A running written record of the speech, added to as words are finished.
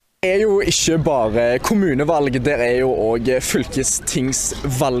Det jo ikke bare kommunevalg, det jo også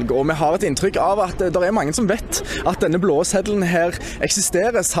fylkestingsvalg. Og vi har et inntrykk av at det mange som vet at denne blå seddelen her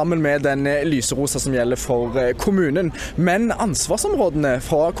eksisterer sammen med den lyserosa som gjelder for kommunen. Men ansvarsområdene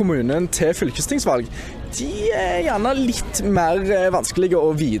fra kommunen til fylkestingsvalg, de gjerne litt mer vanskelige å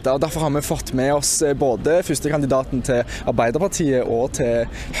vite. Og derfor har vi fått med oss både førstekandidaten til Arbeiderpartiet og til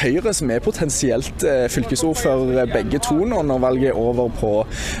Høyre, som potensielt fylkesordfører begge to når valget over på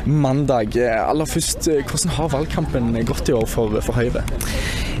mandag. Aller først, hvordan har valgkampen gått i år for Høyre?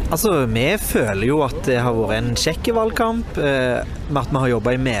 Altså, vi føler jo at det har vært en kjekk valgkamp, med at vi har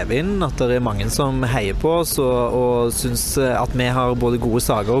jobbet i medvind, at det mange som heier på oss og synes at vi har både gode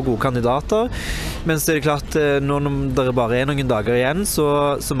saker og gode kandidater. Mens det klart, når det bare noen dager igjen,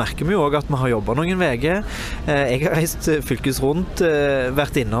 så merker vi jo også at vi har jobbet noen veger. Jeg har reist fylkes rundt,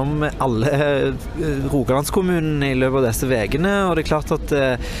 vært innom alle Rogalandskommunen i løpet av disse vegene, og det klart at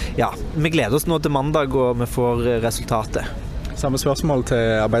ja, vi gleder oss nå til mandag og vi får resultatet. Samme spørsmål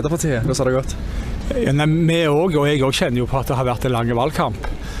til Arbeiderpartiet, hvordan har det gått? Ja, vi og jeg også kjenner jo på at det har vært en lang valgkamp.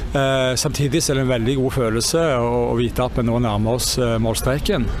 Samtidig er det en veldig god følelse å vite at vi nå nærmer oss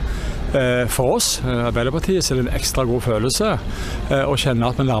målstreken. For oss, Arbeiderpartiet, er det en ekstra god følelse å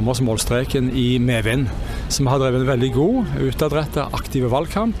kjenne at vi nærmer oss målstreken i medvind. Så vi har drevet en veldig god, utadrettet, aktive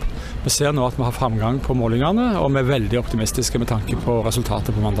valgkamp. Vi ser nå at vi har framgang på målingene, og vi er veldig optimistiske med tanke på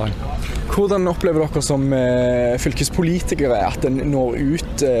resultatet på mandag. Hvordan opplever dere som fylkespolitikere at den når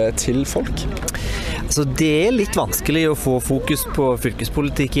ut til folk? Altså, det litt vanskelig å få fokus på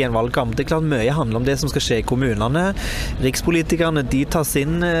fylkespolitikk i en valgkamp. Det klart mye handler om det som skal skje i kommunene. Rikspolitikerne, de tar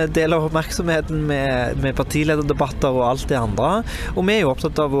sin del av oppmerksomheten med partilederdebatter og alt det andre. Og vi jo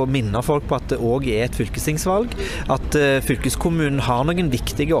opptatt av å minne folk på at det også et fylkestingsvalg. At fylkeskommunen har noen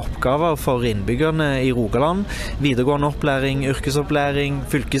viktige oppgaver for innbyggerne i Rogaland. Videregående opplæring, yrkesopplæring,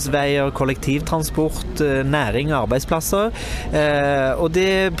 fylkesveier, kollektivtransport, næring og arbeidsplasser. Og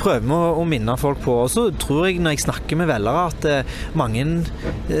det prøver vi å minne folk på. Så tror jeg når jeg snakker med velgere at mange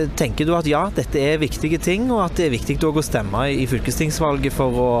tenker at ja, dette er viktige ting, og at det er viktig å stemme i fylkestingsvalget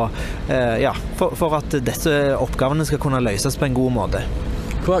for at disse oppgavene skal kunne løses på en god måte.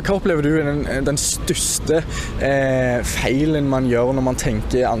 Hva opplever du den største feilen man gjør når man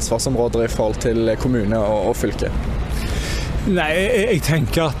tenker ansvarsområder i forhold til kommune og fylke? Nei, jeg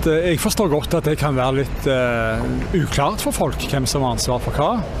tenker at jeg forstår godt at det kan være litt uklart for folk hvem som har ansvar for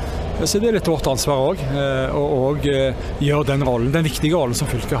hva. Så det er litt vårt ansvar også, og gjøre den viktige rollen som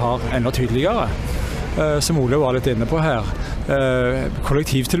fylket har enda tydeligere. Som Ole var litt inne på her.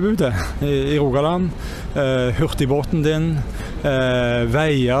 Kollektivtilbudet i Rogaland, hurtigbåten din,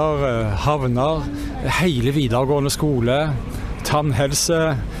 veier, havner, hele videregående skole,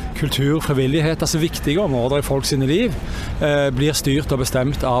 tannhelse, kultur, frivillighet, altså viktige områder i folk sine liv, blir styrt og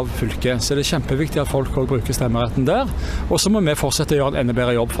bestemt av fylket. Så det er kjempeviktig at folk også bruker stemmeretten der, og så må vi fortsette å gjøre en enda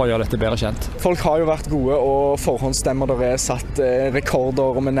bedre jobb for å gjøre dette bedre kjent. Folk har jo vært gode, og forhåndsstemmer der satt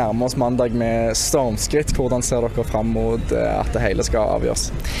rekorder, og vi nærmer oss mandag med stormskritt. Hvordan ser dere frem mot at det hele skal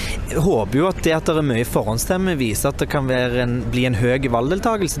avgjøres? Jeg håper jo at det er mye forhåndsstemme viser at det kan bli en høy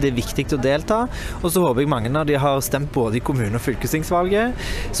valgdeltagelse. Det er viktig å delta, og så håper jeg mange av de har stemt både i kommune- og fylkestingsvalget.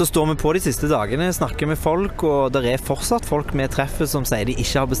 Så står vi på de siste dagene, snakker med folk, og det er fortsatt folk vi treffer som sier de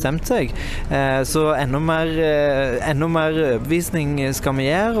ikke har bestemt seg. Så enda mer overbevisning skal vi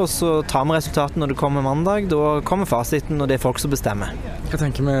gjøre, og så tar vi resultaten når det kommer mandag. Da kommer fasiten, og det er folk som bestemmer. Hva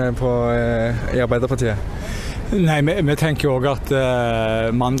tenker vi på i Arbeiderpartiet? Nei, vi tenker også at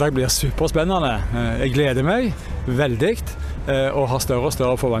mandag blir superspennende. Jeg gleder meg veldig og har større og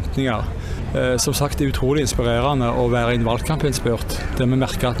større forventninger. Som sagt, det er utrolig inspirerende å være i en valgkampinnspurt, der vi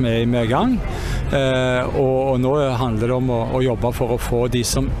merker at vi er i gang. Og nå handler det om å jobbe for å få de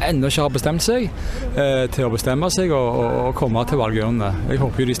som ennå ikke har bestemt seg, til å bestemme seg og komme til valgurnene. Jeg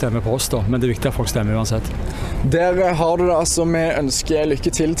håper jo de stemmer på oss da, men det er viktig at folk stemmer uansett. Der har du det altså. Vi ønsker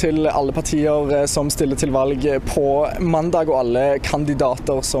lykke til alle partier som stiller til valg på mandag, og alle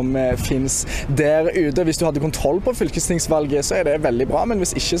kandidater som finnes der ute. Hvis du hadde kontroll på fylkestingsvalget, så er det veldig bra, men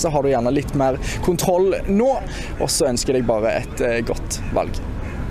hvis ikke, så har du gjerne litt mer kontroll nå. Og så ønsker jeg deg bare et godt valg.